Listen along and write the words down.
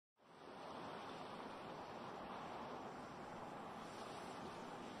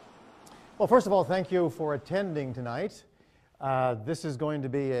Well, first of all, thank you for attending tonight. This is going to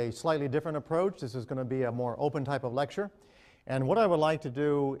be a slightly different approach. This is going to be a more open type of lecture. And what I would like to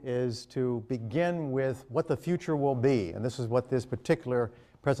do is to begin with what the future will be. And this is what this particular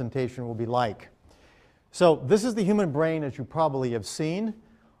presentation will be like. So this is the human brain, as you probably have seen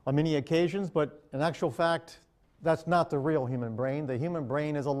on many occasions, but in actual fact, that's not the real human brain. The human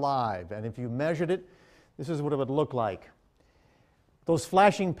brain is alive, and if you measured it, this is what it would look like. Those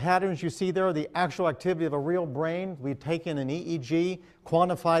flashing patterns you see there are the actual activity of a real brain. We've taken an EEG,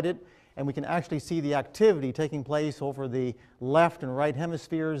 quantified it, and we can actually see the activity taking place over the left and right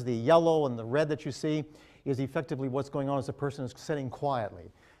hemispheres. The yellow and the red that you see is effectively what's going on as a person is sitting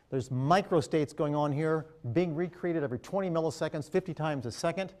quietly. There's microstates going on here, being recreated every 20 milliseconds, 50 times a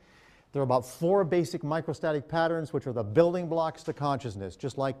second. There are about 4 basic microstatic patterns, which are the building blocks to consciousness,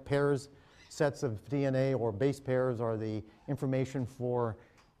 just like pairs, sets of DNA, or base pairs are the information for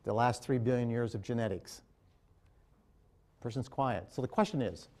the last 3 billion years of genetics. Person's quiet. So the question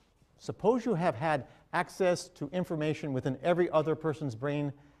is, suppose you have had access to information within every other person's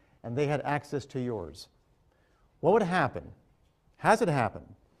brain and they had access to yours. What would happen? Has it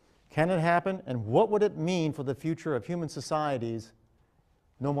happened? Can it happen? And what would it mean for the future of human societies?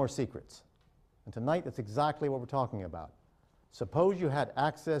 No more secrets. And tonight, that's exactly what we're talking about. Suppose you had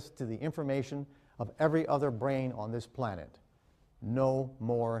access to the information of every other brain on this planet. No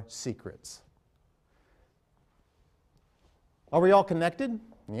more secrets. Are we all connected? And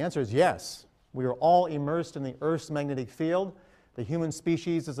the answer is yes. We are all immersed in the Earth's magnetic field. The human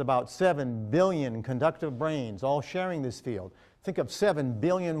species is about 7 billion conductive brains, all sharing this field. Think of 7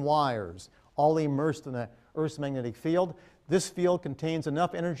 billion wires, all immersed in the Earth's magnetic field. This field contains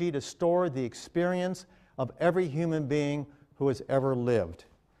enough energy to store the experience of every human being who has ever lived.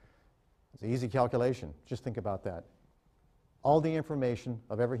 It's an easy calculation. Just think about that. All the information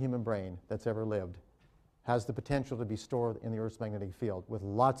of every human brain that's ever lived has the potential to be stored in the Earth's magnetic field with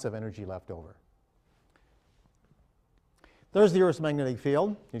lots of energy left over. There's the Earth's magnetic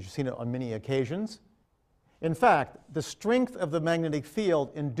field. You've seen it on many occasions. In fact, the strength of the magnetic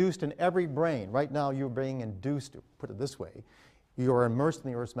field induced in every brain, right now you're being induced, to put it this way, you are immersed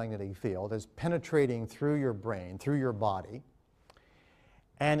in the Earth's magnetic field as penetrating through your brain, through your body.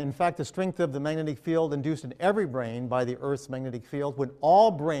 And in fact, the strength of the magnetic field induced in every brain by the Earth's magnetic field, when all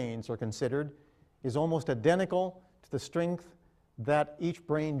brains are considered, is almost identical to the strength that each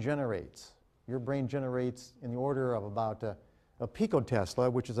brain generates. Your brain generates in the order of about a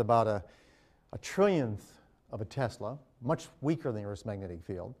picotesla, which is about a trillionth of a Tesla, much weaker than the Earth's magnetic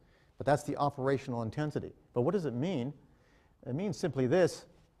field. But that's the operational intensity. But what does it mean? It means simply this.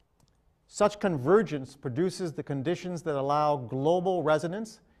 Such convergence produces the conditions that allow global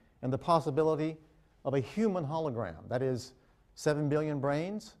resonance and the possibility of a human hologram. That is, 7 billion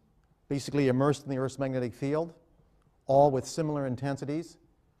brains, basically immersed in the Earth's magnetic field, all with similar intensities.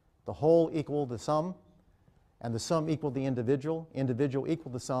 The whole equal the sum, and the sum equal the individual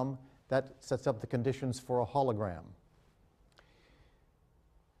equal the sum. That sets up the conditions for a hologram.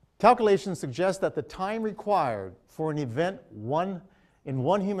 Calculations suggest that the time required for an event in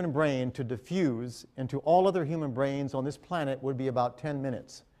one human brain to diffuse into all other human brains on this planet would be about 10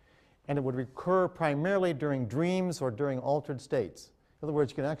 minutes. And it would recur primarily during dreams or during altered states. In other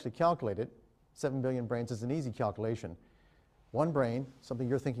words, you can actually calculate it. 7 billion brains is an easy calculation. One brain, something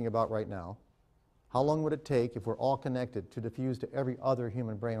you're thinking about right now, how long would it take if we're all connected to diffuse to every other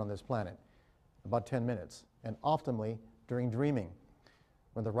human brain on this planet? About 10 minutes, and optimally during dreaming,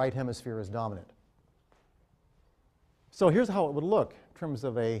 when the right hemisphere is dominant. So here's how it would look in terms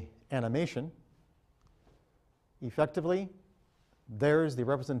of an animation. Effectively, there's the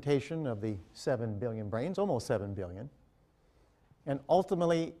representation of the 7 billion brains, almost 7 billion. And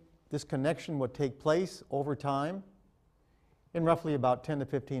ultimately, this connection would take place over time in roughly about 10 to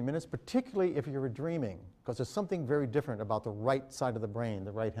 15 minutes, particularly if you were dreaming, because there's something very different about the right side of the brain,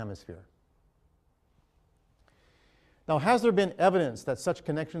 the right hemisphere. Now, has there been evidence that such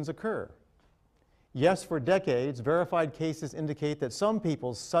connections occur? Yes, for decades, verified cases indicate that some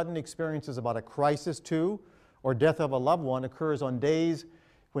people's sudden experiences about a crisis to or death of a loved one occurs on days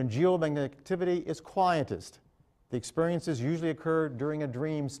when geomagnetic activity is quietest. The experiences usually occur during a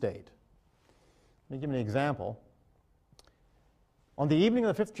dream state. Let me give you an example. On the evening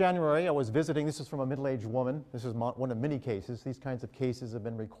of the 5th January, I was visiting, this is from a middle-aged woman. This is one of many cases. These kinds of cases have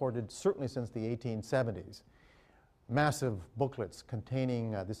been recorded certainly since the 1870s. Massive booklets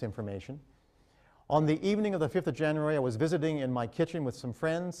containing this information. On the evening of the 5th of January, I was visiting in my kitchen with some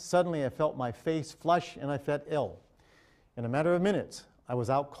friends. Suddenly, I felt my face flush and I felt ill. In a matter of minutes, I was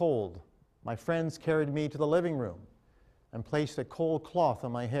out cold. My friends carried me to the living room and placed a cold cloth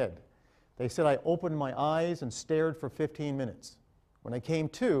on my head. They said I opened my eyes and stared for 15 minutes. When I came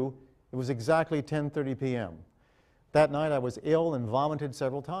to, it was exactly 10:30 p.m. That night I was ill and vomited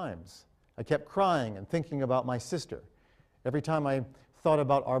several times. I kept crying and thinking about my sister. Every time I thought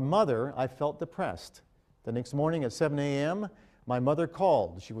about our mother, I felt depressed. The next morning at 7 a.m., my mother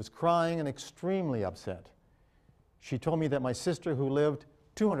called. She was crying and extremely upset. She told me that my sister, who lived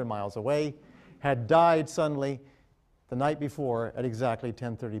 200 miles away, had died suddenly the night before at exactly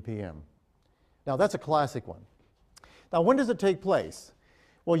 10:30 p.m. Now, that's a classic one. Now, when does it take place?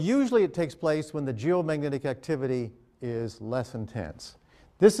 Well, usually it takes place when the geomagnetic activity is less intense.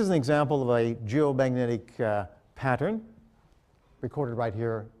 This is an example of a geomagnetic pattern recorded right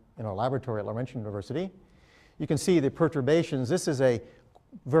here in our laboratory at Laurentian University. You can see the perturbations. This is a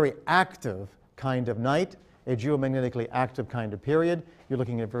very active kind of night, a geomagnetically active kind of period. You're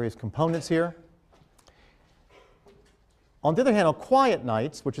looking at various components here. On the other hand, on quiet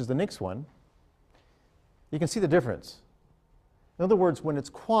nights, which is the next one, you can see the difference. In other words, when it's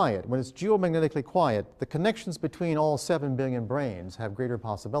quiet, when it's geomagnetically quiet, the connections between all 7 billion brains have greater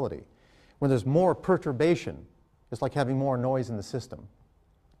possibility. When there's more perturbation, it's like having more noise in the system.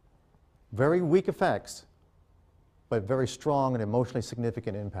 Very weak effects, but very strong and emotionally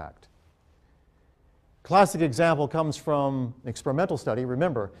significant impact. Classic example comes from an experimental study.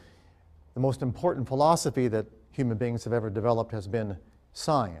 Remember, the most important philosophy that human beings have ever developed has been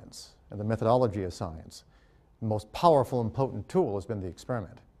science and the methodology of science. The most powerful and potent tool has been the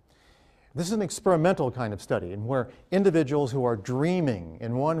experiment. This is an experimental kind of study in where individuals who are dreaming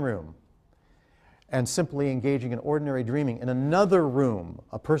in one room and simply engaging in ordinary dreaming in another room,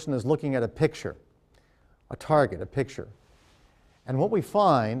 a person is looking at a picture, a target, a picture. And what we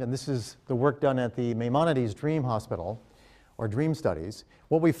find, and this is the work done at the Maimonides Dream Hospital, or dream studies,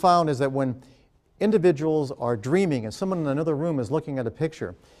 what we found is that when individuals are dreaming and someone in another room is looking at a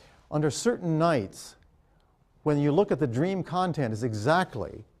picture, under certain nights, when you look at the dream content is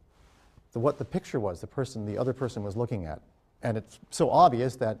exactly what the picture was, the other person was looking at. And it's so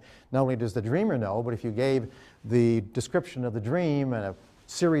obvious that not only does the dreamer know, but if you gave the description of the dream and a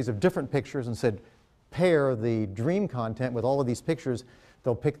series of different pictures and said, pair the dream content with all of these pictures,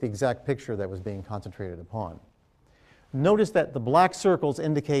 they'll pick the exact picture that was being concentrated upon. Notice that the black circles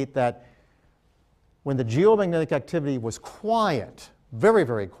indicate that when the geomagnetic activity was quiet, very,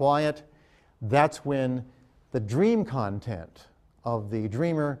 very quiet, that's when the dream content of the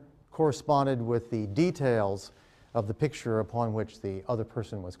dreamer corresponded with the details of the picture upon which the other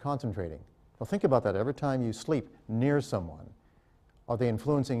person was concentrating. Well, think about that. Every time you sleep near someone, are they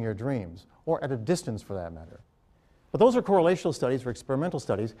influencing your dreams? Or at a distance, for that matter. But those are correlational studies or experimental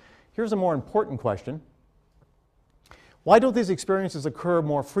studies. Here's a more important question. Why don't these experiences occur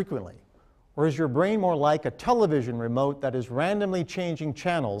more frequently? Or is your brain more like a television remote that is randomly changing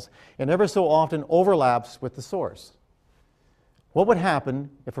channels and ever so often overlaps with the source? What would happen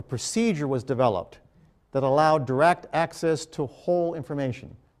if a procedure was developed that allowed direct access to whole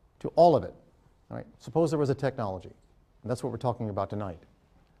information, to all of it? All right? Suppose there was a technology, and that's what we're talking about tonight.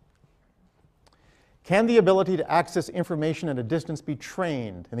 Can the ability to access information at a distance be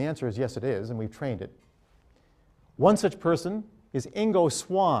trained? And the answer is yes, it is, and we've trained it. One such person is Ingo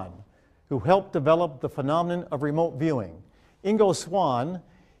Swann, who helped develop the phenomenon of remote viewing. Ingo Swann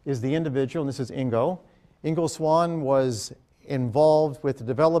is the individual, and this is Ingo. Ingo Swann was involved with the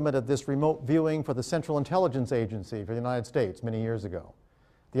development of this remote viewing for the Central Intelligence Agency for the United States many years ago.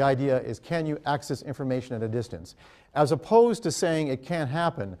 The idea is, can you access information at a distance? As opposed to saying it can't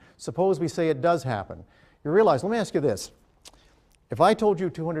happen, suppose we say it does happen. You realize, let me ask you this. If I told you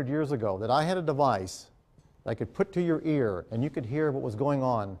 200 years ago that I had a device that I could put to your ear and you could hear what was going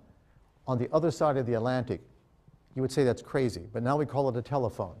on the other side of the Atlantic, you would say that's crazy. But now we call it a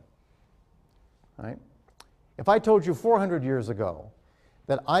telephone. Right? If I told you 400 years ago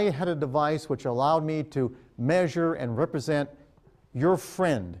that I had a device which allowed me to measure and represent your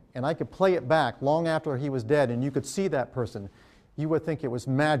friend, and I could play it back long after he was dead, and you could see that person, you would think it was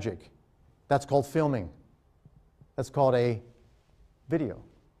magic. That's called filming. That's called a video.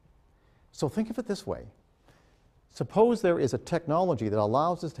 So think of it this way. Suppose there is a technology that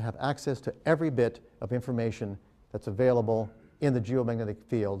allows us to have access to every bit of information that's available in the geomagnetic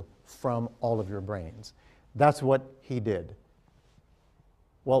field from all of your brains. That's what he did.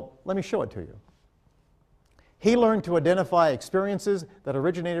 Well, let me show it to you. He learned to identify experiences that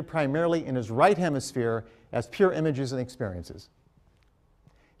originated primarily in his right hemisphere as pure images and experiences.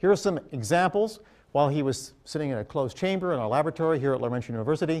 Here are some examples while he was sitting in a closed chamber in our laboratory here at Laurentian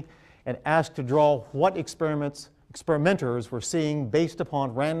University and asked to draw what experimenters were seeing based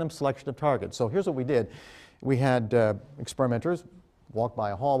upon random selection of targets. So here's what we did. We had experimenters walk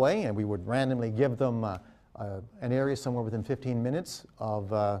by a hallway, and we would randomly give them an area somewhere within 15 minutes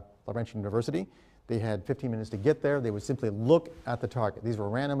of Laurentian University. They had 15 minutes to get there. They would simply look at the target. These were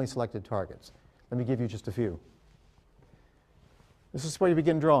randomly selected targets. Let me give you just a few. This is where you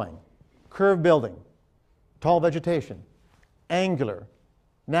begin drawing. Curved building, tall vegetation, angular,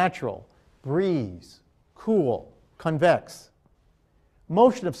 natural, breeze, cool, convex,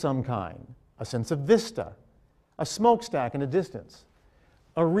 motion of some kind, a sense of vista, a smokestack in the distance,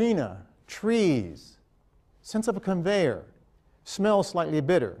 arena, trees, sense of a conveyor, smell slightly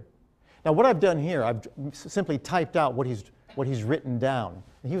bitter. Now what I've done here, I've simply typed out what he's written down.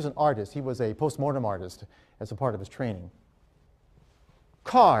 He was an artist. He was a postmortem artist as a part of his training.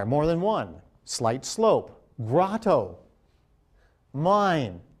 Car, more than one. Slight slope. Grotto.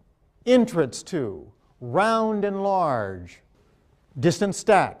 Mine. Entrance to. Round and large. Distant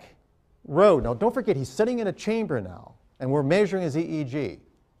stack. Road. Now don't forget, he's sitting in a chamber now, and we're measuring his EEG.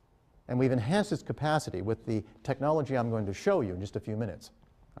 And we've enhanced his capacity with the technology I'm going to show you in just a few minutes.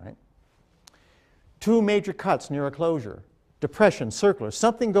 All right? 2 major cuts near a closure. Depression, circular.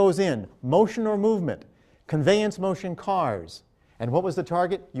 Something goes in. Motion or movement. Conveyance motion, cars. And what was the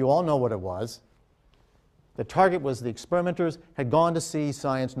target? You all know what it was. The target was the experimenters had gone to see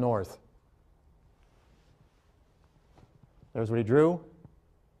Science North. There's what he drew.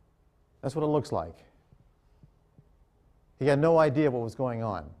 That's what it looks like. He had no idea what was going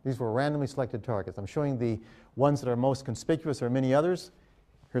on. These were randomly selected targets. I'm showing the ones that are most conspicuous. There are many others.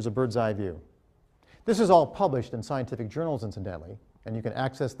 Here's a bird's eye view. This is all published in scientific journals, incidentally, and you can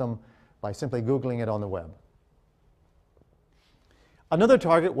access them by simply Googling it on the web. Another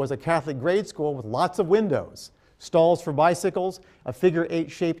target was a Catholic grade school with lots of windows, stalls for bicycles, a figure-8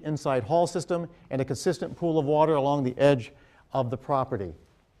 shaped inside hall system, and a consistent pool of water along the edge of the property.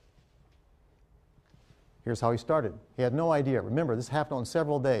 Here's how he started. He had no idea. Remember, this happened on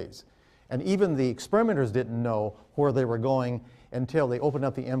several days. And even the experimenters didn't know where they were going until they opened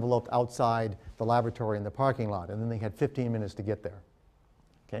up the envelope outside the laboratory in the parking lot. And then they had 15 minutes to get there.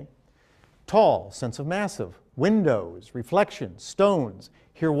 Okay? Tall, sense of massive. Windows, reflections, stones,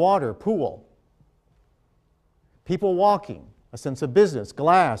 hear water, pool. People walking, a sense of business,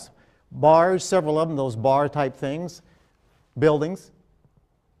 glass, bars, several of them, those bar-type things, buildings.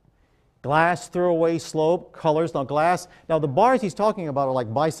 Glass, throwaway, slope, colors. Now glass, now the bars he's talking about are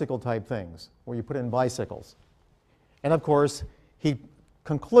like bicycle-type things, where you put in bicycles. And of course, he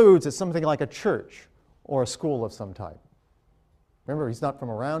concludes it's something like a church or a school of some type. Remember, he's not from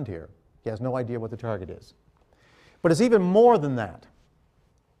around here. He has no idea what the target is. But it's even more than that.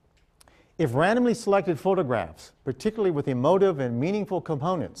 If randomly selected photographs, particularly with emotive and meaningful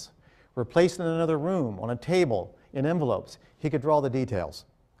components, were placed in another room, on a table, in envelopes, he could draw the details.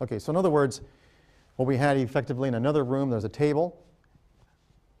 Okay, so in other words, what we had effectively in another room, there's a table,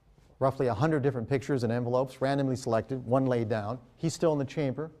 roughly 100 different pictures in envelopes, randomly selected, one laid down. He's still in the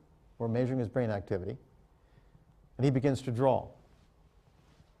chamber. We're measuring his brain activity. And he begins to draw.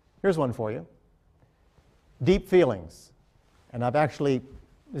 Here's one for you. Deep feelings. And I've actually,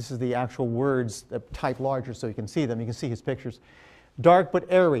 this is the actual words that type larger so you can see them. You can see his pictures. Dark but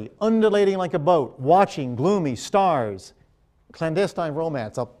airy, undulating like a boat, watching, gloomy, stars. Clandestine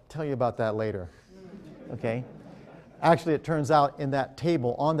romance, I'll tell you about that later. Okay? Actually, it turns out in that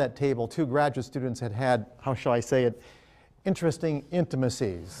table, on that table, 2 graduate students had, how shall I say it, interesting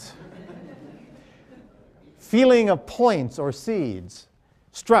intimacies. Feeling of points or seeds,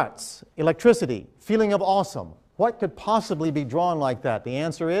 struts, electricity, feeling of awesome. What could possibly be drawn like that? The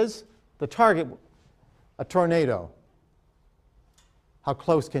answer is the target, a tornado. How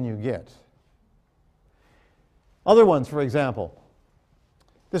close can you get? Other ones, for example.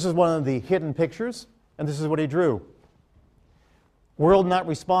 This is one of the hidden pictures, and this is what he drew. World not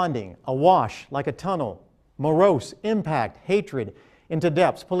responding, awash like a tunnel, morose, impact, hatred, into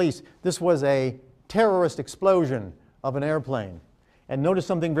depths, police. This was a terrorist explosion of an airplane. And notice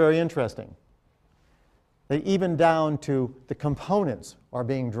something very interesting. That even down to the components are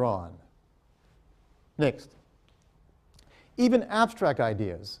being drawn. Next. Even abstract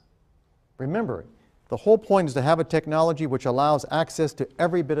ideas. Remember, the whole point is to have a technology which allows access to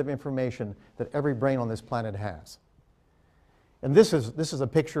every bit of information that every brain on this planet has. And this is a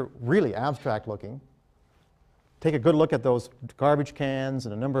picture really abstract looking. Take a good look at those garbage cans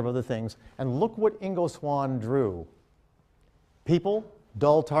and a number of other things, and look what Ingo Swann drew. People,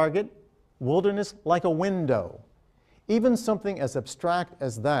 dull target, wilderness like a window. Even something as abstract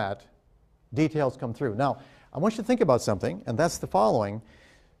as that, details come through. Now, I want you to think about something, and that's the following.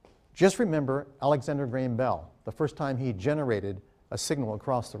 Just remember Alexander Graham Bell, the first time he generated a signal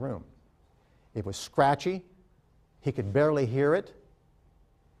across the room. It was scratchy. He could barely hear it.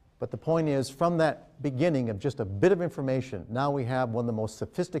 But the point is, from that beginning of just a bit of information, now we have one of the most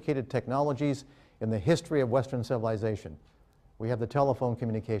sophisticated technologies in the history of Western civilization. We have the telephone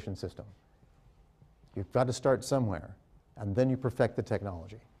communication system. You've got to start somewhere, and then you perfect the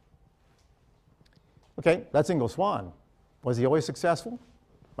technology. Okay, that's Ingo Swann. Was he always successful?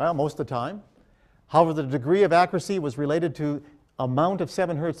 Well, most of the time. However, the degree of accuracy was related to amount of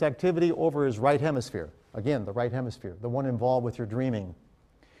 7 Hertz activity over his right hemisphere. Again, the right hemisphere, the one involved with your dreaming.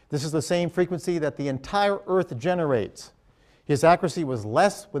 This is the same frequency that the entire Earth generates. His accuracy was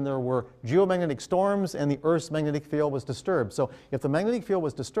less when there were geomagnetic storms and the Earth's magnetic field was disturbed. So if the magnetic field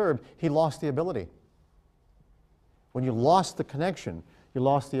was disturbed, he lost the ability. When you lost the connection, you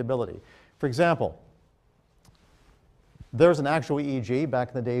lost the ability. For example, there's an actual EEG. Back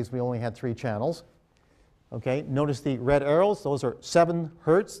in the days, we only had 3 channels. Okay, notice the red arrows. Those are 7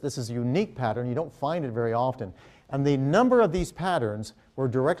 Hertz. This is a unique pattern. You don't find it very often. And the number of these patterns were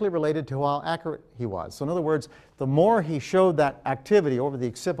directly related to how accurate he was. So in other words, the more he showed that activity over the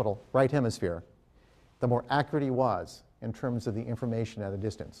occipital right hemisphere, the more accurate he was in terms of the information at a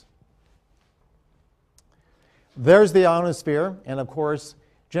distance. There's the ionosphere, and of course,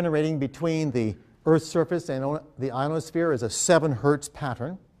 generating between the Earth's surface and the ionosphere is a 7 Hertz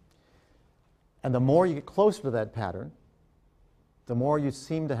pattern. And the more you get closer to that pattern, the more you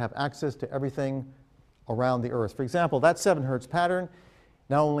seem to have access to everything around the Earth. For example, that 7 Hertz pattern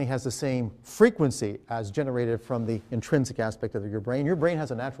not only has the same frequency as generated from the intrinsic aspect of your brain. Your brain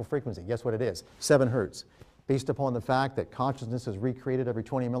has a natural frequency. Guess what it is? 7 Hertz. Based upon the fact that consciousness is recreated every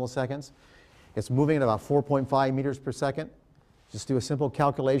 20 milliseconds. It's moving at about 4.5 meters per second. Just do a simple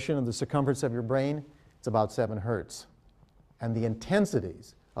calculation of the circumference of your brain. It's about 7 Hertz. And the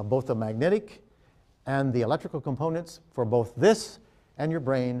intensities of both the magnetic and the electrical components for both this and your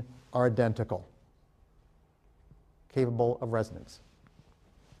brain are identical, capable of resonance.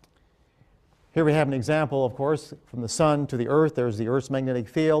 Here we have an example, of course, from the sun to the Earth. There's the Earth's magnetic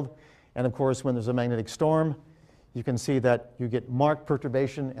field. And of course, when there's a magnetic storm, you can see that you get marked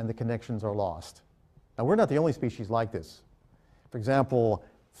perturbation and the connections are lost. Now, we're not the only species like this. For example,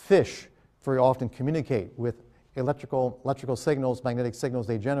 fish very often communicate with electrical signals, magnetic signals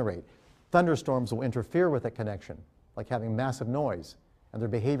they generate. Thunderstorms will interfere with that connection, like having massive noise, and their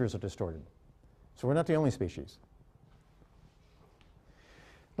behaviors are distorted. So we're not the only species.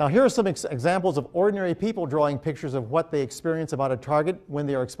 Now, here are some examples of ordinary people drawing pictures of what they experience about a target when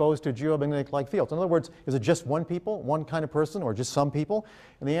they are exposed to geomagnetic-like fields. In other words, is it just one people, one kind of person, or just some people?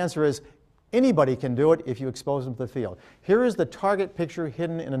 And the answer is anybody can do it if you expose them to the field. Here is the target picture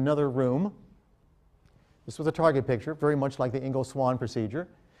hidden in another room. This was a target picture, very much like the Ingo Swann procedure.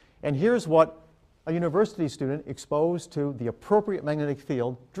 And here's what a university student exposed to the appropriate magnetic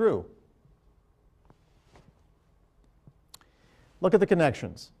field drew. Look at the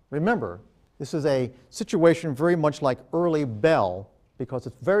connections. Remember, this is a situation very much like early Bell, because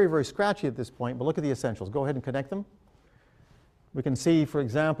it's very, very scratchy at this point, but look at the essentials. Go ahead and connect them. We can see, for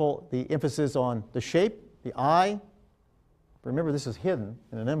example, the emphasis on the shape, the eye. Remember, this is hidden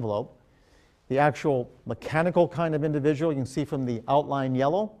in an envelope. The actual mechanical kind of individual, you can see from the outline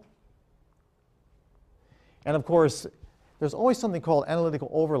yellow. And of course, there's always something called analytical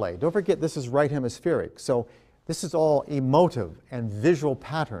overlay. Don't forget, this is right hemispheric. So this is all emotive and visual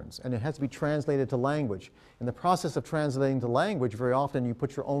patterns, and it has to be translated to language. In the process of translating to language, very often you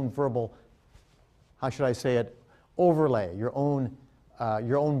put your own verbal, how should I say it, overlay, your own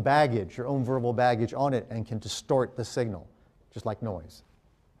baggage, your own verbal baggage on it, and can distort the signal, just like noise.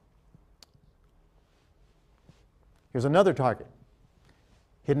 Here's another target,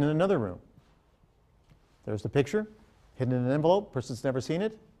 hidden in another room. There's the picture, hidden in an envelope, person's never seen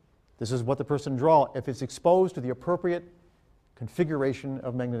it. This is what the person draw if it's exposed to the appropriate configuration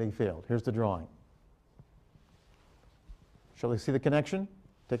of magnetic field. Here's the drawing. Shall we see the connection?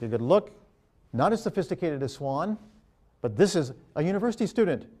 Take a good look. Not as sophisticated as Swann, but this is a university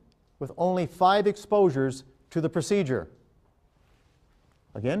student with only 5 exposures to the procedure.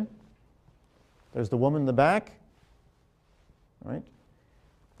 Again, there's the woman in the back. All right.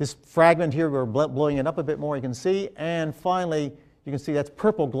 This fragment here, we're blowing it up a bit more, you can see. And finally, you can see that's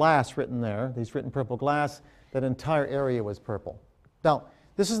purple glass written there. He's written purple glass. That entire area was purple. Now,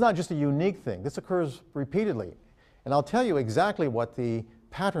 this is not just a unique thing. This occurs repeatedly. And I'll tell you exactly what the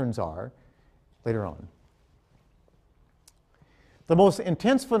patterns are later on. The most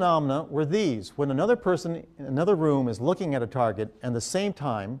intense phenomena were these. When another person in another room is looking at a target and at the same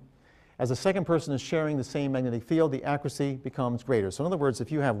time as the second person is sharing the same magnetic field, the accuracy becomes greater. So in other words,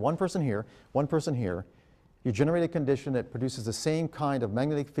 if you have one person here, you generate a condition that produces the same kind of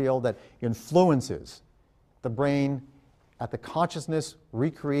magnetic field that influences the brain at the consciousness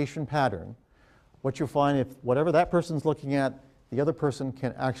recreation pattern, what you'll find, if whatever that person's looking at, the other person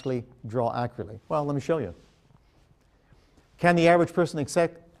can actually draw accurately. Well, let me show you. Can the average person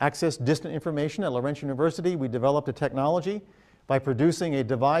access distant information? At Laurentian University, we developed a technology by producing a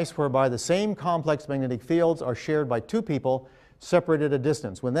device whereby the same complex magnetic fields are shared by two people separated at a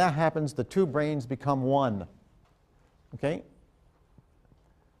distance. When that happens, the two brains become one. Okay?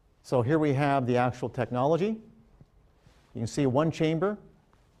 So here we have the actual technology. You can see one chamber.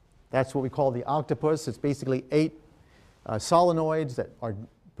 That's what we call the octopus. It's basically 8 solenoids that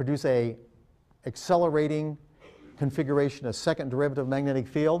produce a accelerating configuration, a second derivative magnetic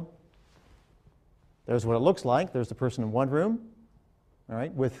field. There's what it looks like. There's the person in one room. All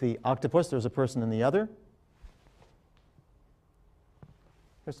right, with the octopus, there's a person in the other.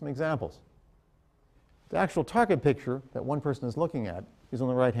 Here's some examples. The actual target picture that one person is looking at is on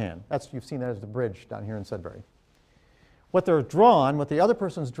the right hand. You've seen that as the bridge down here in Sudbury. What they're drawn, what the other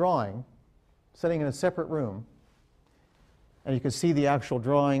person's drawing, sitting in a separate room, and you can see the actual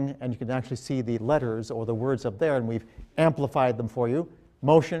drawing, and you can actually see the letters or the words up there, and we've amplified them for you.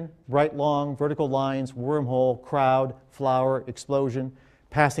 Motion, bright long, vertical lines, wormhole, crowd, flower, explosion,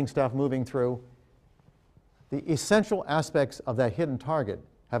 passing stuff moving through. The essential aspects of that hidden target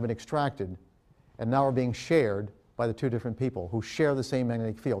have been extracted and now are being shared by the two different people who share the same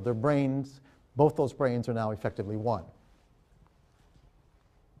magnetic field. Their brains, both those brains are now effectively one.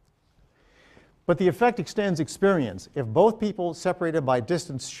 But the effect extends experience. If both people separated by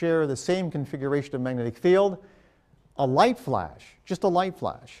distance share the same configuration of magnetic field, a light flash, just a light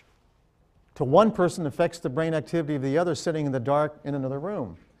flash, to one person affects the brain activity of the other sitting in the dark in another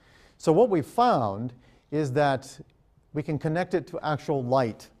room. So what we've found is that we can connect it to actual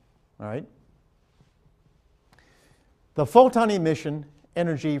light. All right? The photon emission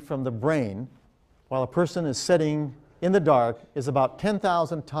energy from the brain while a person is sitting in the dark is about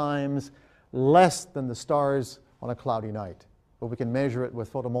 10,000 times less than the stars on a cloudy night, but we can measure it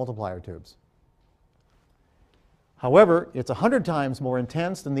with photomultiplier tubes. However, it's 100 times more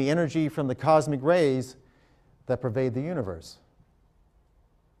intense than the energy from the cosmic rays that pervade the universe.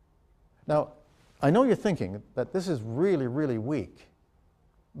 Now, I know you're thinking that this is really, really weak,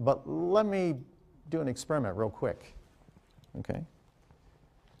 but let me do an experiment real quick. Okay?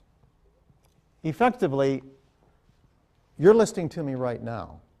 Effectively, you're listening to me right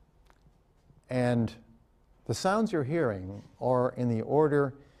now, and the sounds you're hearing are in the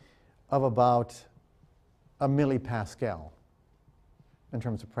order of about a millipascal in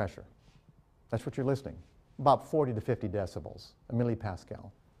terms of pressure. That's what you're listening. About 40 to 50 decibels, a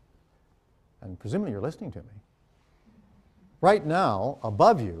millipascal. And presumably you're listening to me. Right now,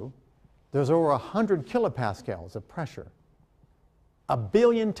 above you, there's over 100 kilopascals of pressure. 1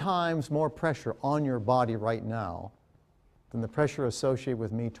 billion times more pressure on your body right now than the pressure associated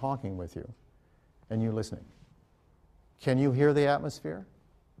with me talking with you and you listening. Can you hear the atmosphere?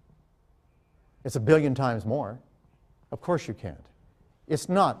 It's 1 billion times more. Of course you can't. It's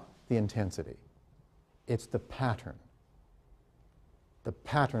not the intensity. It's the pattern. The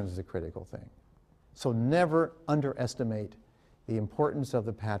pattern is the critical thing. So never underestimate the importance of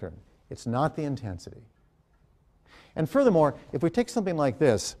the pattern. It's not the intensity. And furthermore, if we take something like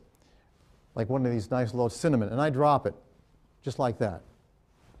this, like one of these nice little cinnamon, and I drop it just like that.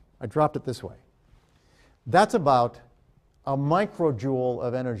 I dropped it this way. That's about a microjoule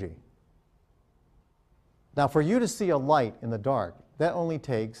of energy. Now, for you to see a light in the dark, that only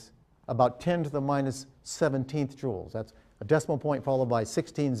takes about 10 to the minus 17th joules. That's a decimal point followed by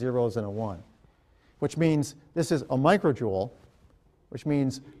 16 zeros and a 1, which means this is a microjoule, which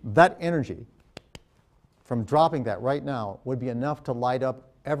means that energy from dropping that right now would be enough to light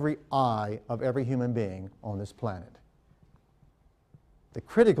up every eye of every human being on this planet. The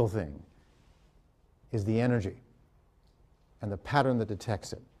critical thing is the energy and the pattern that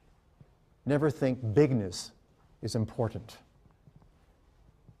detects it. Never think bigness is important.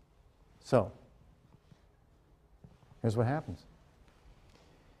 So, here's what happens.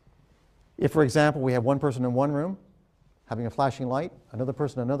 If, for example, we have one person in one room having a flashing light, another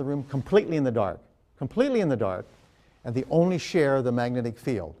person in another room completely in the dark, and they only share the magnetic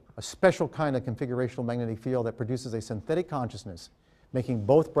field, a special kind of configurational magnetic field that produces a synthetic consciousness, making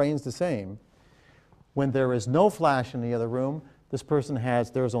both brains the same. When there is no flash in the other room, this person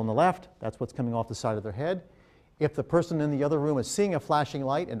has theirs on the left, that's what's coming off the side of their head. If the person in the other room is seeing a flashing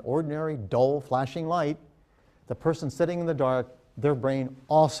light, an ordinary, dull flashing light, the person sitting in the dark, their brain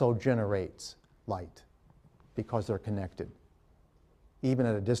also generates light because they're connected, even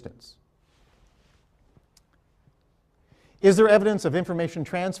at a distance. Is there evidence of information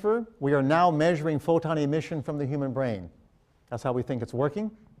transfer? We are now measuring photon emission from the human brain. That's how we think it's working.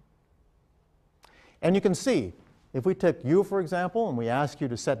 And you can see, if we took you, for example, and we ask you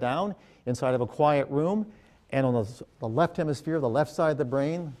to sit down inside of a quiet room, and on the left hemisphere, the left side of the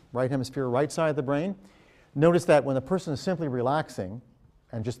brain, right hemisphere, right side of the brain, notice that when the person is simply relaxing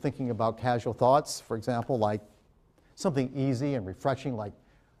and just thinking about casual thoughts, for example, like something easy and refreshing, like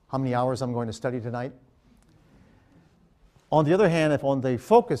how many hours I'm going to study tonight. On the other hand, if on the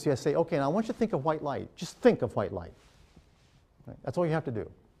focus you say, okay, now I want you to think of white light. Just think of white light. Right? That's all you have to do.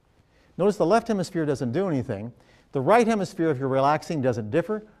 Notice the left hemisphere doesn't do anything. The right hemisphere, if you're relaxing, doesn't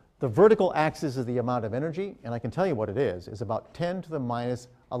differ. The vertical axis is the amount of energy, and I can tell you what it is. It's about 10 to the minus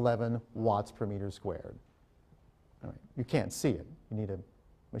 11 watts per meter squared. All right. You can't see it. You need a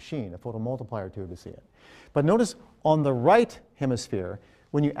machine, a photomultiplier tube to see it. But notice on the right hemisphere,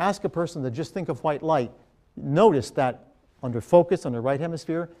 when you ask a person to just think of white light, notice that under focus on the right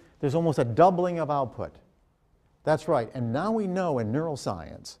hemisphere, there's almost a doubling of output. That's right. And now we know in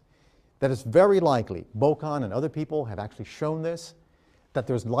neuroscience that it's very likely, Bokon and other people have actually shown this, that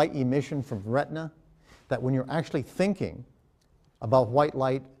there's light emission from retina, that when you're actually thinking about white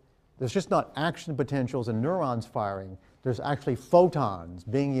light, there's just not action potentials and neurons firing, there's actually photons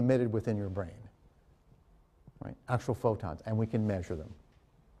being emitted within your brain, right? Actual photons, and we can measure them.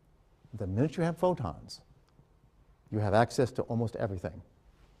 The minute you have photons, you have access to almost everything,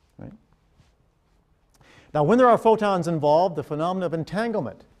 right? Now, when there are photons involved, the phenomenon of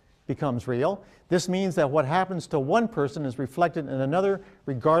entanglement becomes real. This means that what happens to one person is reflected in another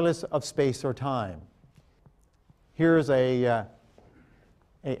regardless of space or time. Here's an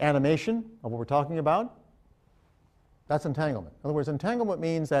animation of what we're talking about. That's entanglement. In other words, entanglement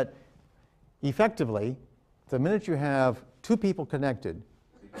means that effectively, the minute you have two people connected,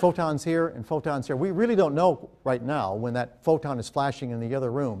 photons here and photons here, we really don't know right now when that photon is flashing in the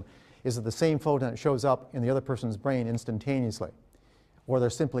other room, is it the same photon that shows up in the other person's brain instantaneously, or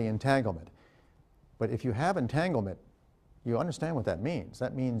there's simply entanglement. But if you have entanglement, you understand what that means.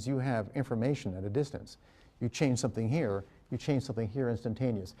 That means you have information at a distance. You change something here, you change something here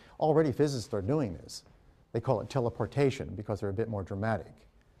instantaneous. Already physicists are doing this. They call it teleportation because they're a bit more dramatic.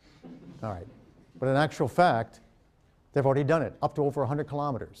 All right. But in actual fact, they've already done it up to over 100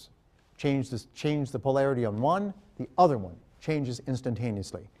 kilometers. Change the polarity on one, the other one changes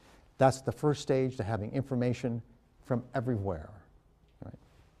instantaneously. That's the first stage to having information from everywhere. Right?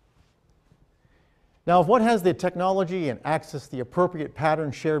 Now, if one has the technology and access the appropriate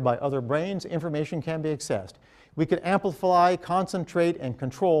pattern shared by other brains, information can be accessed. We can amplify, concentrate, and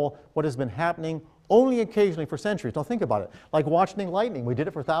control what has been happening only occasionally for centuries. Now think about it. Like watching lightning. We did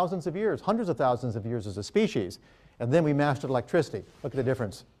it for thousands of years, hundreds of thousands of years as a species. And then we mastered electricity. Look at the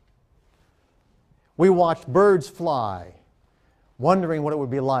difference. We watched birds fly, wondering what it would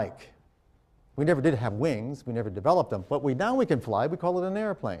be like. We never did have wings. We never developed them. But now we can fly. We call it an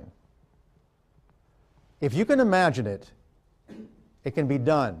airplane. If you can imagine it, it can be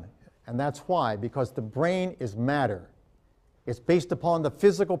done. And that's why, because the brain is matter. It's based upon the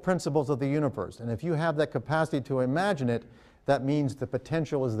physical principles of the universe. And if you have that capacity to imagine it, that means the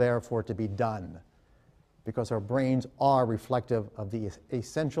potential is there for it to be done. Because our brains are reflective of the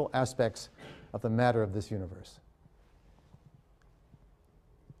essential aspects of the matter of this universe.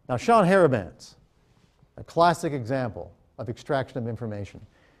 Now, Sean Harribance, a classic example of extraction of information.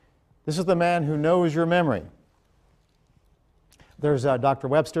 This is the man who knows your memory. There's Dr.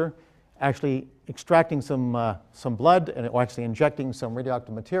 Webster actually extracting some blood and actually injecting some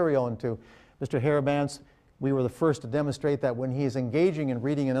radioactive material into Mr. Harribance. We were the first to demonstrate that when he is engaging in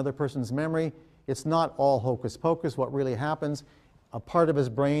reading another person's memory, it's not all hocus pocus. What really happens, a part of his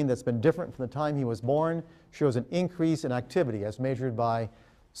brain that's been different from the time he was born shows an increase in activity as measured by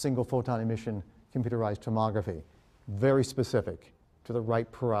single photon emission computerized tomography. Very specific to the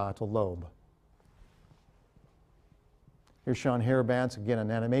right parietal lobe. Here's Sean Harribance, again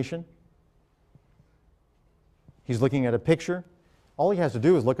an animation. He's looking at a picture. All he has to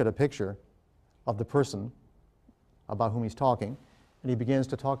do is look at a picture of the person about whom he's talking, and he begins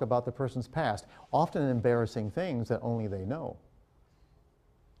to talk about the person's past, often embarrassing things that only they know.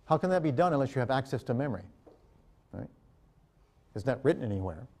 How can that be done unless you have access to memory? Right? It's not written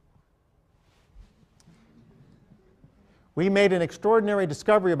anywhere. We made an extraordinary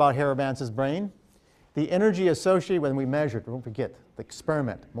discovery about Harribance's brain. The energy associated when we measured, don't forget, the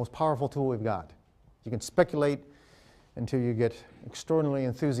experiment, most powerful tool we've got. You can speculate until you get extraordinarily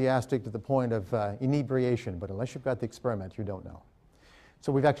enthusiastic to the point of inebriation, but unless you've got the experiment, you don't know.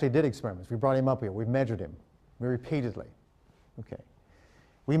 So we've actually did experiments. We brought him up here. We've measured him repeatedly. Okay.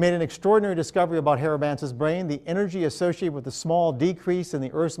 We made an extraordinary discovery about Harribance's brain. The energy associated with the small decrease in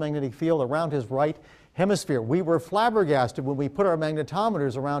the Earth's magnetic field around his right hemisphere. We were flabbergasted when we put our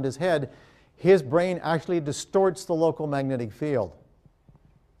magnetometers around his head. His brain actually distorts the local magnetic field.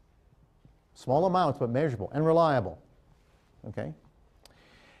 Small amounts, but measurable and reliable. Okay?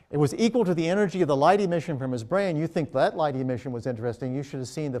 It was equal to the energy of the light emission from his brain. You think that light emission was interesting. You should have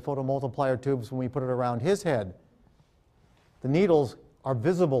seen the photomultiplier tubes when we put it around his head. The needles are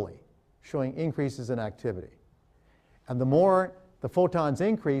visibly showing increases in activity. And the more the photons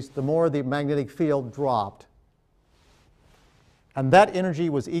increased, the more the magnetic field dropped. And that energy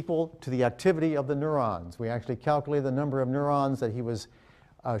was equal to the activity of the neurons. We actually calculated the number of neurons that he was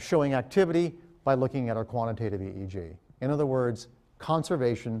showing activity by looking at our quantitative EEG. In other words,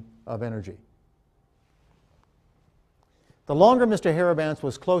 conservation of energy. The longer Mr. Harribance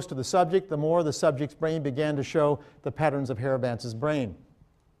was close to the subject, the more the subject's brain began to show the patterns of Harribance's brain.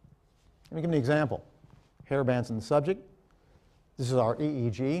 Let me give you an example. Harribance and the subject. This is our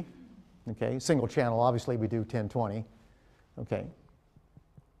EEG. Okay, single channel, obviously we do 1020. Okay.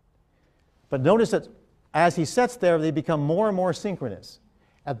 But notice that as he sits there, they become more and more synchronous.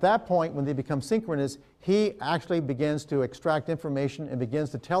 At that point, when they become synchronous, he actually begins to extract information and begins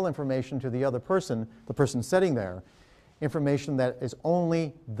to tell information to the other person, the person sitting there, information that is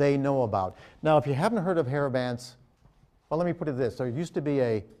only they know about. Now, if you haven't heard of Harribance, well, let me put it this. There used to be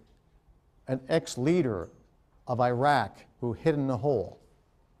an ex-leader of Iraq who hid in a hole.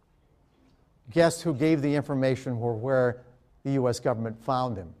 Guess who gave the information where the U.S. government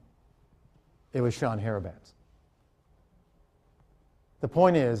found him? It was Sean Harribance. The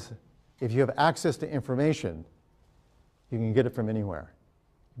point is, if you have access to information, you can get it from anywhere.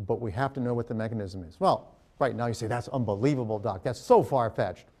 But we have to know what the mechanism is. Well, right now you say, that's unbelievable, Doc. That's so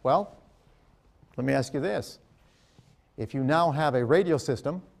far-fetched. Well, let me ask you this. If you now have a radio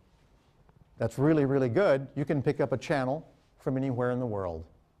system that's really, really good, you can pick up a channel from anywhere in the world.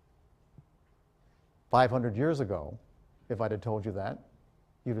 500 years ago, if I'd have told you that,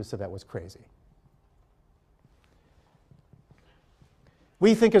 you'd have said that was crazy.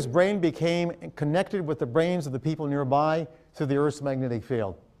 We think his brain became connected with the brains of the people nearby through the Earth's magnetic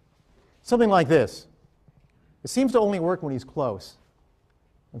field. Something like this. It seems to only work when he's close.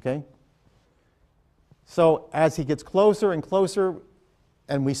 Okay? So as he gets closer and closer,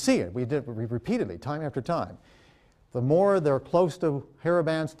 and we see it, we did it repeatedly, time after time, the more they're close to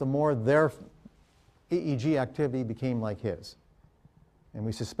Harribance, the more their EEG activity became like his. And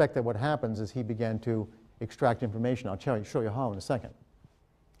we suspect that what happens is he began to extract information. I'll show you how in a second.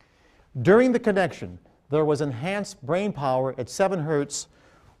 During the connection, there was enhanced brain power at 7 hertz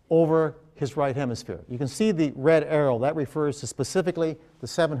over his right hemisphere. You can see the red arrow. That refers to specifically the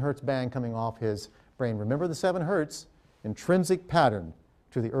 7 hertz band coming off his brain. Remember the 7 hertz, intrinsic pattern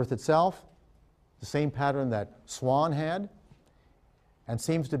to the Earth itself, the same pattern that Swann had, and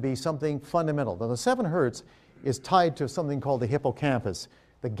seems to be something fundamental. Now, the 7 hertz is tied to something called the hippocampus,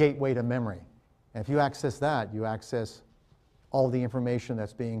 the gateway to memory. And if you access that, you access all the information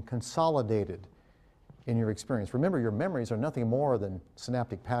that's being consolidated in your experience. Remember, your memories are nothing more than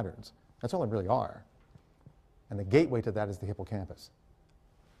synaptic patterns. That's all they really are. And the gateway to that is the hippocampus.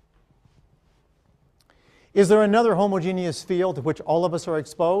 Is there another homogeneous field to which all of us are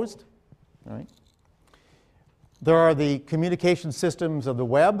exposed? All right. There are the communication systems of the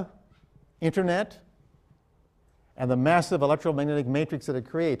web, internet, and the massive electromagnetic matrix that it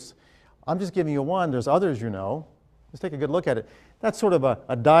creates. I'm just giving you one. There's others, you know. Let's take a good look at it. That's sort of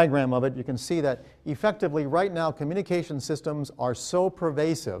a diagram of it. You can see that effectively right now communication systems are so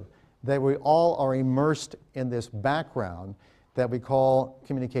pervasive that we all are immersed in this background that we call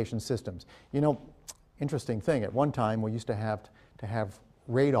communication systems. You know, interesting thing, at one time we used to have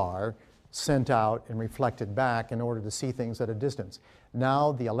radar sent out and reflected back in order to see things at a distance.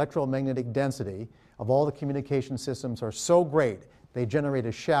 Now the electromagnetic density of all the communication systems are so great, they generate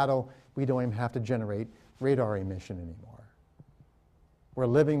a shadow. We don't even have to generate radar emission anymore. We're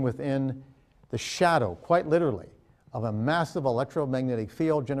living within the shadow, quite literally, of a massive electromagnetic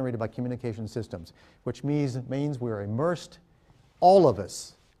field generated by communication systems, which means we're immersed, all of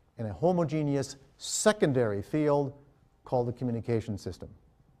us, in a homogeneous secondary field called the communication system,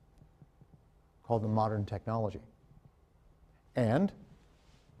 called the modern technology. And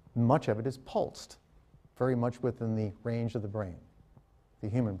much of it is pulsed, very much within the range of the brain, the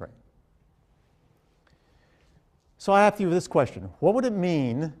human brain. So I ask you this question. What would it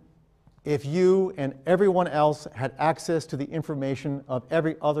mean if you and everyone else had access to the information of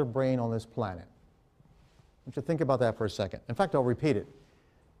every other brain on this planet? I want you to think about that for a second. In fact, I'll repeat it.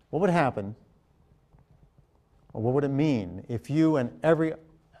 What would happen, or what would it mean if you and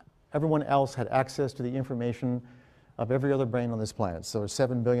everyone else had access to the information of every other brain on this planet? So there's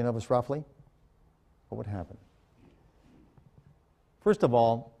 7 billion of us roughly. what would happen? First of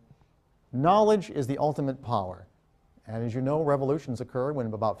all, knowledge is the ultimate power. And as you know, revolutions occur when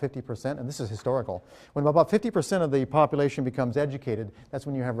about 50%, and this is historical, when about 50% of the population becomes educated, that's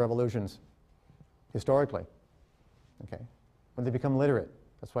when you have revolutions, historically. Okay? When they become literate.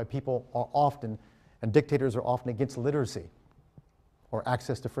 That's why people are often, and dictators are often against literacy or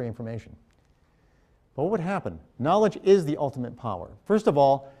access to free information. But what would happen? Knowledge is the ultimate power. First of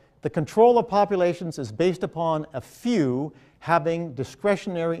all, the control of populations is based upon a few having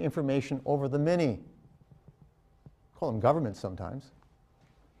discretionary information over the many. Call them governments sometimes,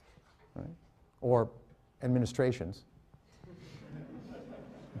 right? Or administrations.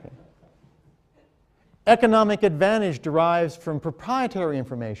 Okay. Economic advantage derives from proprietary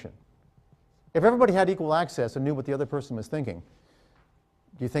information. If everybody had equal access and knew what the other person was thinking,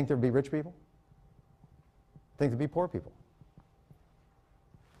 do you think there'd be rich people? Think there'd be poor people?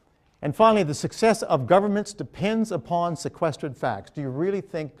 And finally, the success of governments depends upon sequestered facts. Do you really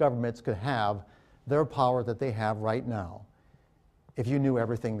think governments could have their power that they have right now if you knew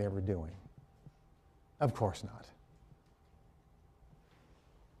everything they were doing? Of course not.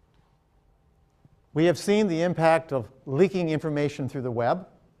 We have seen the impact of leaking information through the web,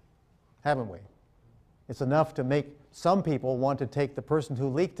 haven't we? It's enough to make some people want to take the person who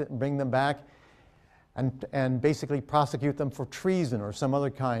leaked it and bring them back and basically prosecute them for treason or some other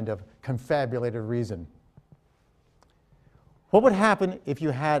kind of confabulated reason. What would happen if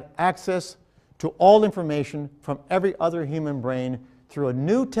you had access to all information from every other human brain through a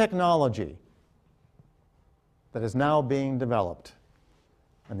new technology that is now being developed?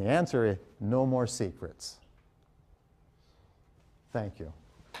 And the answer is no more secrets. Thank you.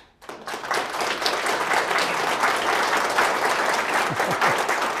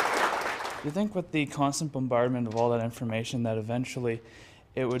 Do you think with the constant bombardment of all that information that eventually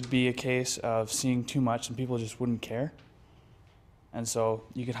it would be a case of seeing too much and people just wouldn't care? And so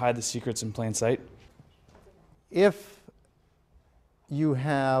you could hide the secrets in plain sight? If you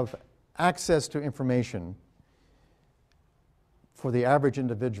have access to information for the average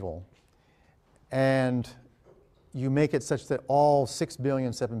individual and you make it such that all 6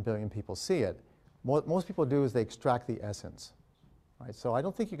 billion, 7 billion people see it, what most people do is they extract the essence. Right? So I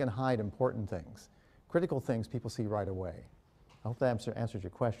don't think you can hide important things. Critical things people see right away. I hope that answers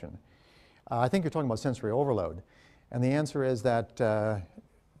your question. I think you're talking about sensory overload. And the answer is that, well,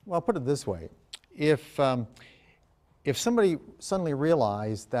 I'll put it this way. If somebody suddenly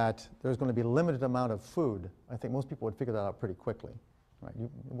realized that there's going to be a limited amount of food, I think most people would figure that out pretty quickly. Right? You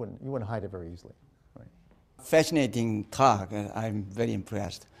wouldn't hide it very easily. Right? Fascinating talk. I'm very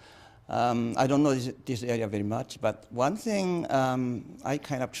impressed. I don't know this area very much, but one thing I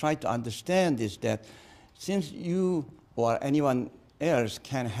kind of try to understand is that since you or anyone else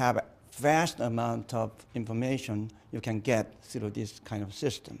can have a vast amount of information you can get through this kind of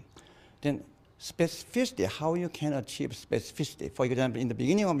system, then specificity, how you can achieve specificity. For example, in the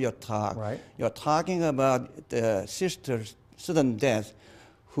beginning of your talk, right, you're talking about the sister's sudden death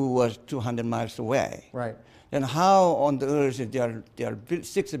who was 200 miles away. Right. And how on the earth there are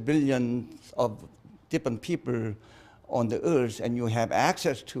 6 billion of different people on the earth and you have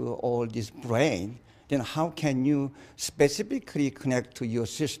access to all this brain, then how can you specifically connect to your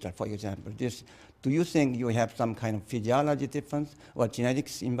sister, for example? Do you think you have some kind of physiology difference or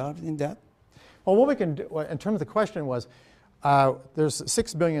genetics involved in that? Well, what we can do, in terms of the question was, there's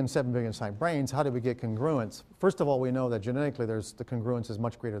 6 billion, 7 billion sized brains. How do we get congruence? First of all, we know that genetically the congruence is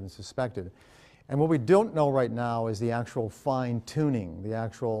much greater than suspected. And what we don't know right now is the actual fine-tuning, the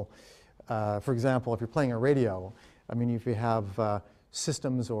actual, for example, if you're playing a radio, I mean, if you have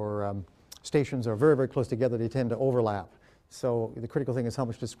systems or stations are very, very close together, they tend to overlap. So the critical thing is how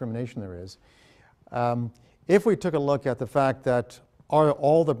much discrimination there is. If we took a look at the fact that are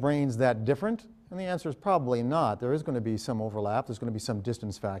all the brains that different, and the answer is probably not. There is going to be some overlap. There's going to be some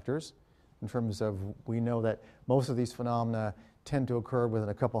distance factors in terms of we know that most of these phenomena tend to occur within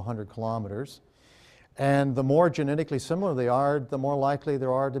a couple hundred kilometers. And the more genetically similar they are, the more likely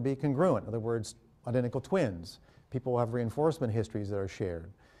there are to be congruent. In other words, identical twins, people who have reinforcement histories that are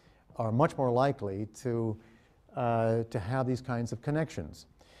shared, are much more likely to have these kinds of connections.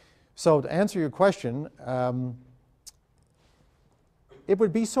 So to answer your question, it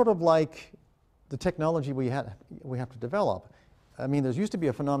would be sort of like the technology we have to develop. I mean, there used to be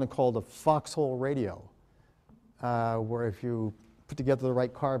a phenomenon called a foxhole radio, where if you put together the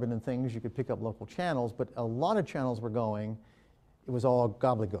right carbon and things, you could pick up local channels, but a lot of channels were going, it was all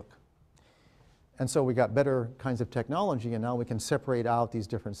gobbledygook. And so we got better kinds of technology, and now we can separate out these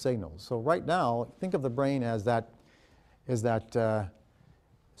different signals. So right now, think of the brain as that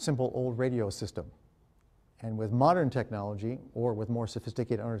simple old radio system. And with modern technology, or with more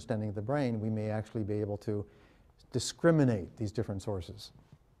sophisticated understanding of the brain, we may actually be able to discriminate these different sources. I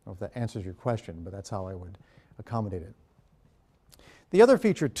don't know if that answers your question, but that's how I would accommodate it. The other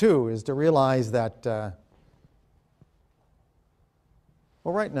feature, too, is to realize that, well,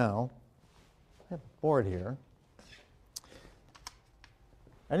 right now, I have a board here.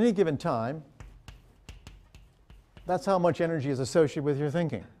 At any given time, that's how much energy is associated with your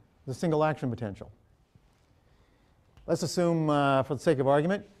thinking, the single action potential. Let's assume, for the sake of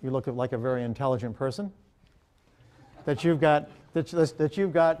argument, you look like a very intelligent person, that you've got,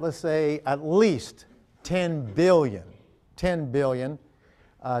 let's say, at least 10 billion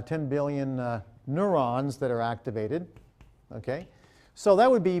neurons that are activated. Okay, so that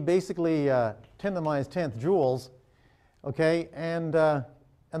would be basically 10 to the minus 10th joules. Okay, and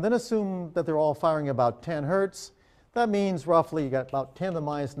then assume that they're all firing about 10 hertz. That means roughly you got about 10 to the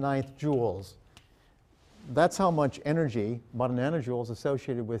minus 9th joules. That's how much energy, about a nanojoule, is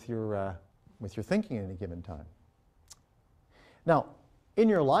associated with your thinking at any given time. Now, in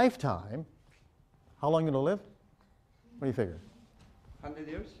your lifetime, how long are you going to live? What do you figure? 100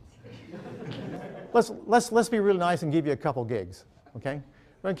 years? Let's be really nice and give you a couple gigs, okay?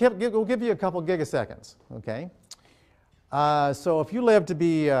 We'll give you a couple gigaseconds, okay? So if you live to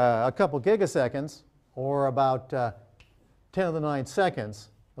be a couple gigaseconds, or about 10 to the 9 seconds,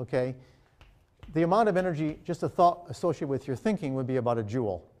 okay, the amount of energy, just a thought associated with your thinking, would be about a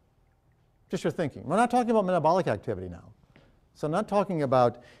joule. Just your thinking. We're not talking about metabolic activity now. So I'm not talking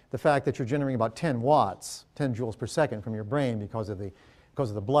about the fact that you're generating about 10 watts, 10 joules per second from your brain because of the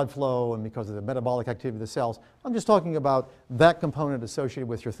blood flow and because of the metabolic activity of the cells. I'm just talking about that component associated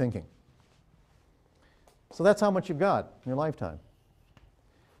with your thinking. So that's how much you've got in your lifetime.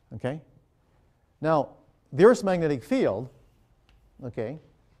 Okay? Now, the Earth's magnetic field, okay,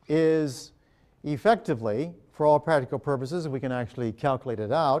 is effectively, for all practical purposes, we can actually calculate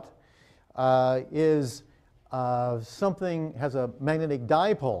it out, something has a magnetic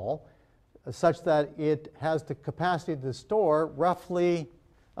dipole such that it has the capacity to store roughly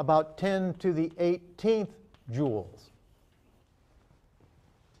about 10 to the 18th joules.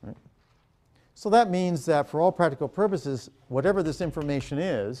 Right? So that means that for all practical purposes, whatever this information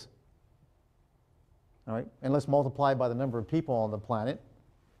is, all right, and let's multiply by the number of people on the planet,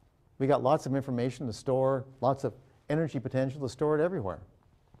 we got lots of information to store, lots of energy potential to store it everywhere.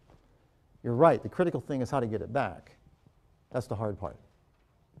 You're right, the critical thing is how to get it back. That's the hard part.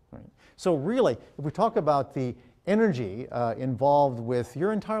 Right? So really, if we talk about the energy involved with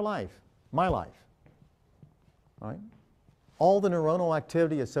your entire life, my life, right? All the neuronal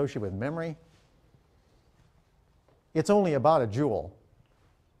activity associated with memory, it's only about a joule,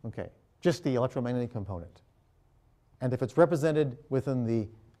 okay, just the electromagnetic component. And if it's represented within the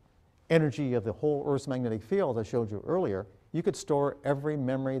energy of the whole Earth's magnetic field, as I showed you earlier, you could store every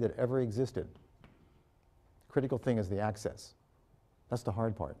memory that ever existed. The critical thing is the access. That's the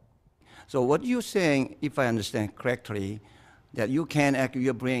hard part. So what you're saying, if I understand correctly, that you can actually,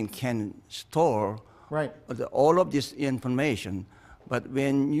 your brain can store right. all of this information, but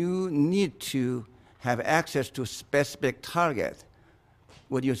when you need to have access to specific target,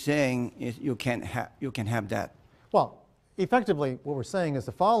 what you're saying is you can have that. Well, effectively, what we're saying is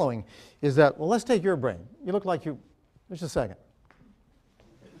the following, is that, well, let's take your brain. You look like you, just a second.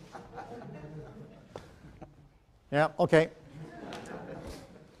 Yeah, okay.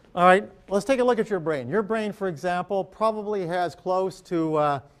 All right, let's take a look at your brain. Your brain, for example, probably has close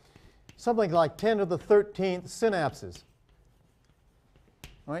to something like 10 to the 13th synapses.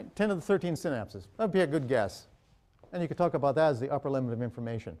 All right, 10 to the 13th synapses. That would be a good guess. And you could talk about that as the upper limit of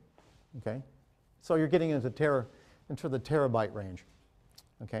information. Okay? So you're getting into the terabyte range.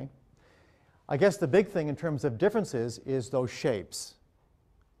 Okay? I guess the big thing in terms of differences is those shapes.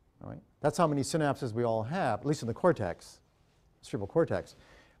 All right? That's how many synapses we all have, at least in the cortex, cerebral cortex.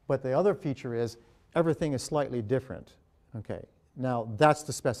 But the other feature is everything is slightly different. Okay? Now, that's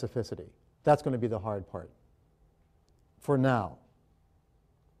the specificity. That's going to be the hard part for now.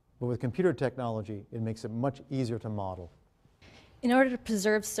 But with computer technology, it makes it much easier to model. In order to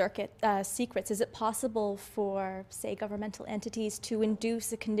preserve secrets, is it possible for, say, governmental entities to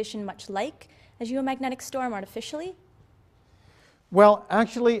induce a condition much like a geomagnetic storm artificially? Well,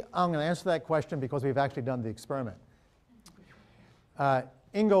 actually, I'm going to answer that question because we've actually done the experiment.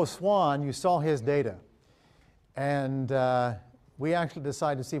 Ingo Swann, you saw his data. And we actually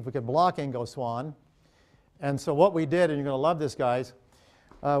decided to see if we could block Ingo Swann. And so what we did, and you're going to love this, guys,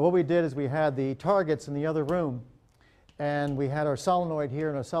 what we did is we had the targets in the other room, and we had our solenoid here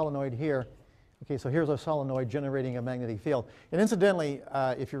and our solenoid here. Okay, so here's a solenoid generating a magnetic field. And incidentally,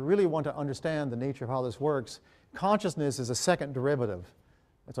 if you really want to understand the nature of how this works, consciousness is a second derivative.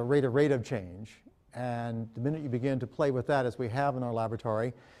 It's a rate of change. And the minute you begin to play with that, as we have in our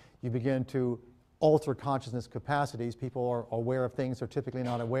laboratory, you begin to alter consciousness capacities. People are aware of things they're typically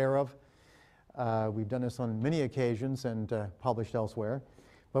not aware of. We've done this on many occasions and published elsewhere.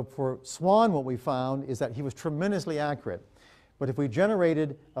 But for Swann, what we found is that he was tremendously accurate. But if we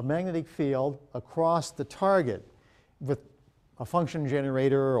generated a magnetic field across the target with a function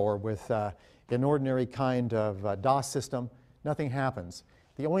generator or with an ordinary kind of DOS system, nothing happens.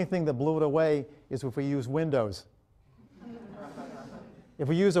 The only thing that blew it away is if we use Windows. If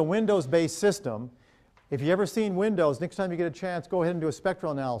we use a Windows-based system, if you've ever seen Windows, next time you get a chance, go ahead and do a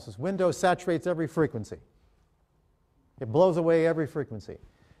spectral analysis. Windows saturates every frequency. It blows away every frequency.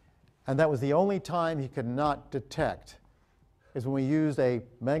 And that was the only time he could not detect, is when we used a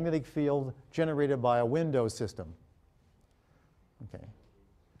magnetic field generated by a Windows system. Okay.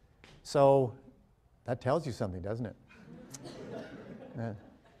 So that tells you something, doesn't it?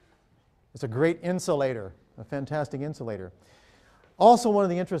 It's a great insulator, a fantastic insulator. Also, one of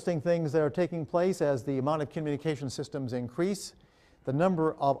the interesting things that are taking place as the amount of communication systems increase, the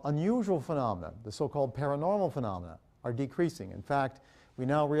number of unusual phenomena, the so-called paranormal phenomena, are decreasing. In fact, we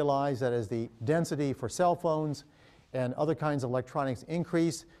now realize that as the density for cell phones and other kinds of electronics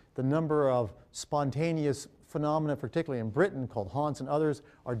increase, the number of spontaneous phenomena, particularly in Britain, called haunts and others,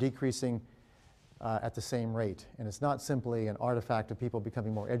 are decreasing at the same rate. And it's not simply an artifact of people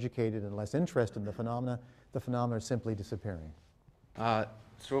becoming more educated and less interested in the phenomena are simply disappearing.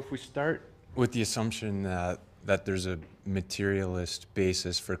 So if we start with the assumption that there's a materialist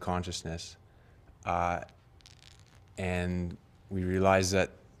basis for consciousness, and we realize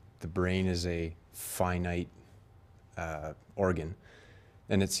that the brain is a finite organ,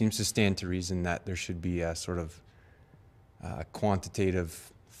 then it seems to stand to reason that there should be a sort of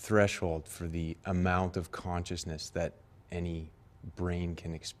quantitative threshold for the amount of consciousness that any brain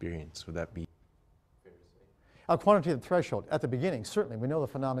can experience. Would that be fair to say? A quantitative threshold, at the beginning, certainly. We know the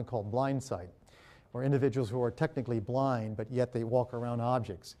phenomenon called blind sight, where individuals who are technically blind, but yet they walk around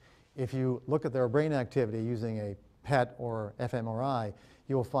objects. If you look at their brain activity using a PET or fMRI,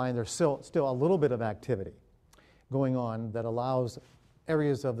 you will find there's still a little bit of activity going on that allows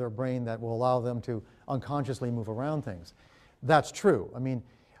areas of their brain that will allow them to unconsciously move around things. That's true. I mean,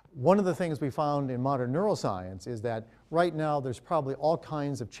 one of the things we found in modern neuroscience is that right now there's probably all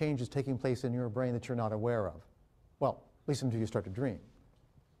kinds of changes taking place in your brain that you're not aware of. Well, at least until you start to dream.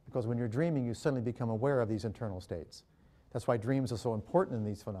 Because when you're dreaming, you suddenly become aware of these internal states. That's why dreams are so important in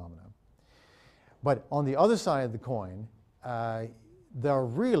these phenomena. But on the other side of the coin, there are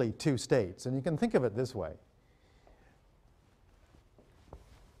really two states, and you can think of it this way.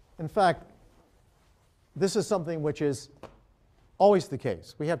 In fact, this is something which is always the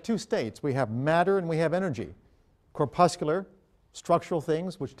case. We have two states. We have matter and we have energy. Corpuscular, structural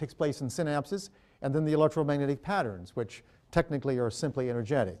things, which takes place in synapses, and then the electromagnetic patterns, which technically are simply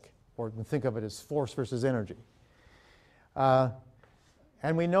energetic, or you can think of it as force versus energy.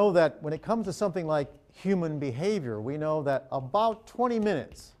 And we know that when it comes to something like human behavior, we know that about 20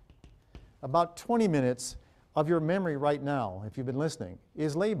 minutes of your memory right now, if you've been listening,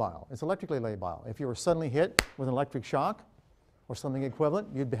 is labile. It's electrically labile. If you were suddenly hit with an electric shock or something equivalent,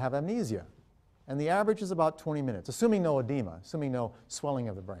 you'd have amnesia. And the average is about 20 minutes, assuming no edema, assuming no swelling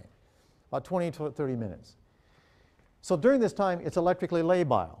of the brain. About 20 to 30 minutes. So during this time, it's electrically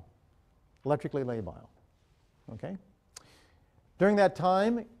labile. Electrically labile. Okay? During that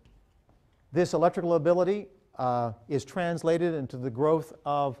time, this electrical ability is translated into the growth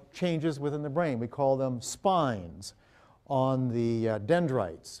of changes within the brain. We call them spines on the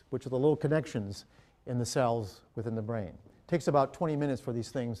dendrites, which are the little connections in the cells within the brain. It takes about 20 minutes for these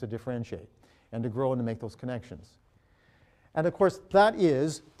things to differentiate and to grow and to make those connections. And of course, that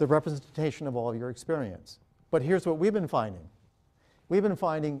is the representation of all of your experience. But here's what we've been finding. We've been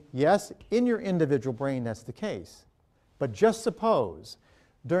finding, yes, in your individual brain that's the case. But just suppose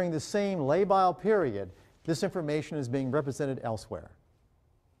during the same labile period, this information is being represented elsewhere.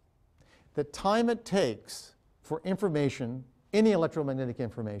 The time it takes for information, any electromagnetic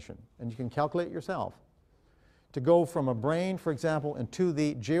information, and you can calculate it yourself, to go from a brain, for example, into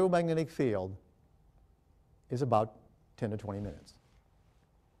the geomagnetic field is about 10 to 20 minutes.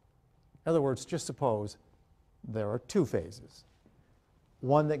 In other words, just suppose there are two phases.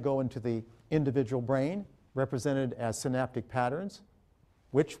 One that go into the individual brain, represented as synaptic patterns,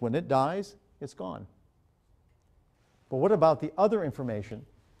 which, when it dies, it's gone. But what about the other information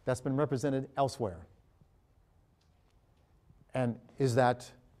that's been represented elsewhere? And is that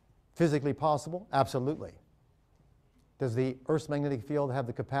Physically possible? Absolutely. Does the Earth's magnetic field have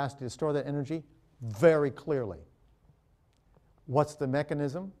the capacity to store that energy? Very clearly. What's the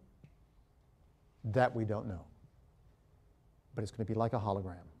mechanism? That we don't know. But it's going to be like a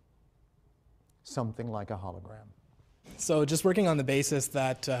hologram. Something like a hologram. So just working on the basis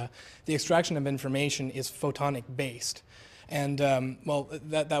that the extraction of information is photonic based. And well,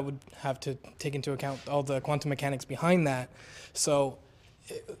 that would have to take into account all the quantum mechanics behind that. So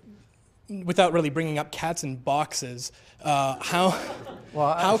without really bringing up cats in boxes, how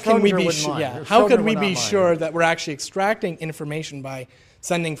can we be how could we be sure that we're actually extracting information by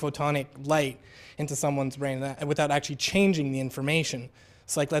sending photonic light into someone's brain without actually changing the information?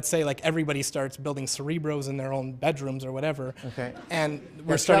 It's like, let's say, like everybody starts building cerebros in their own bedrooms or whatever. Okay. And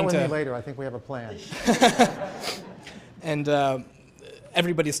we're starting to. Chat with me later. I think we have a plan. And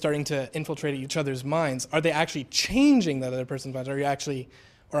everybody's starting to infiltrate each other's minds. Are they actually changing that other person's mind? Or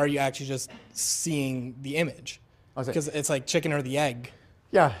are you actually just seeing the image? Because it's like chicken or the egg.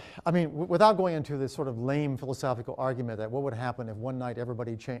 Yeah, I mean, without going into this sort of lame philosophical argument that what would happen if one night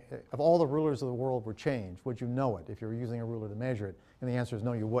everybody if all the rulers of the world were changed, would you know it if you were using a ruler to measure it? And the answer is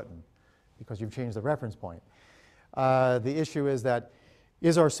no, you wouldn't, because you've changed the reference point. The issue is that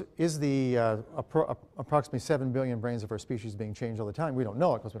is the approximately 7 billion brains of our species being changed all the time? We don't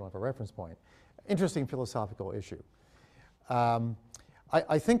know it because we don't have a reference point. Interesting philosophical issue.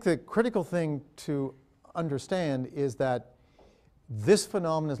 I think the critical thing to understand is that this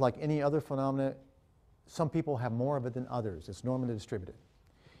phenomenon is like any other phenomena. Some people have more of it than others. It's normally distributed.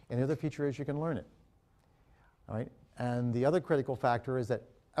 And the other feature is you can learn it. All right? And the other critical factor is that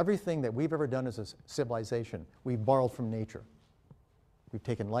everything that we've ever done as a civilization, we've borrowed from nature. We've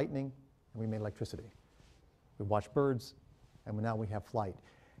taken lightning and we made electricity. We watched birds and now we have flight.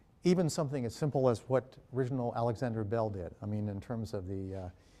 Even something as simple as what original Alexander Bell did. I mean, in terms of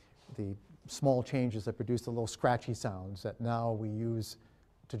the small changes that produce the little scratchy sounds that now we use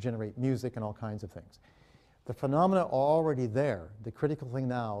to generate music and all kinds of things. The phenomena are already there. The critical thing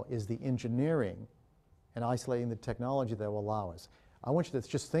now is the engineering and isolating the technology that will allow us. I want you to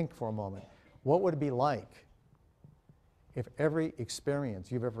just think for a moment, what would it be like if every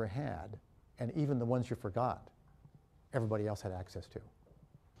experience you've ever had, and even the ones you forgot, everybody else had access to?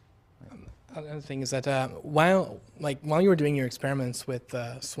 Another thing is that while you were doing your experiments with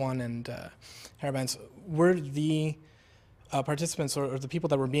Swann and Harribance, were the participants or the people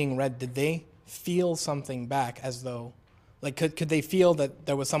that were being read, did they feel something back as though, like could they feel that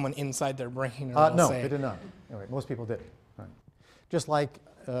there was someone inside their brain? Or no, they did not. Anyway, most people did. Right. Just like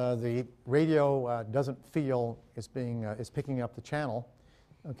the radio doesn't feel it's picking up the channel,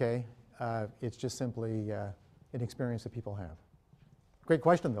 okay? It's just simply an experience that people have. Great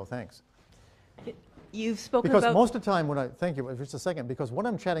question, though. Thanks. You've spoken because about... most of the time, thank you, just a second, because what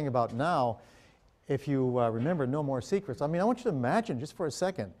I'm chatting about now, if you remember No More Secrets, I mean, I want you to imagine just for a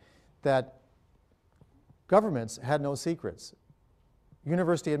second that governments had no secrets.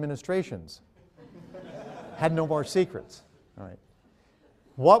 University administrations had no more secrets. All right.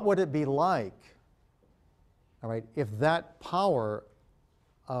 What would it be like, all right, if that power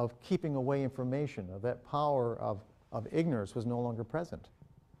of keeping away information, of that power of ignorance was no longer present?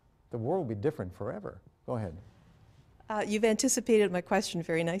 The world would be different forever. Go ahead. You've anticipated my question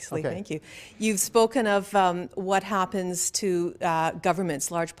very nicely. Okay. Thank you. You've spoken of what happens to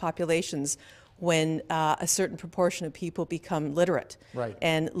governments, large populations, when a certain proportion of people become literate. Right.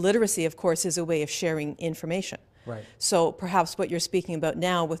 And literacy, of course, is a way of sharing information. Right. So perhaps what you're speaking about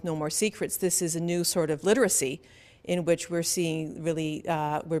now with No More Secrets, this is a new sort of literacy in which we're seeing really,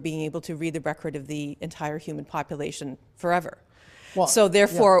 we're being able to read the record of the entire human population forever. Well, so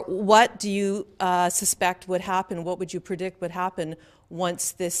therefore, what do you suspect would happen? What would you predict would happen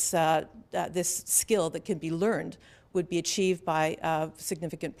once this, this skill that can be learned would be achieved by a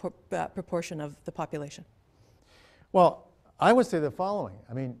significant proportion of the population? Well, I would say the following.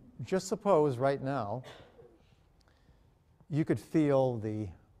 I mean, just suppose right now you could feel the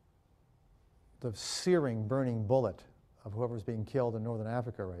searing, burning bullet of whoever's being killed in northern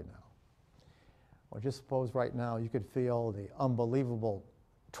Africa right now. Or just suppose right now you could feel the unbelievable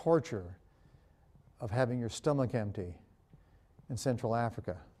torture of having your stomach empty in Central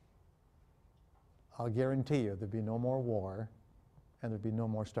Africa. I'll guarantee you there'd be no more war and there'd be no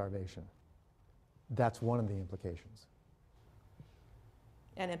more starvation. That's one of the implications.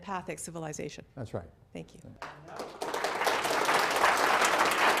 An empathic civilization. That's right. Thank you.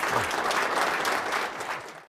 Yeah.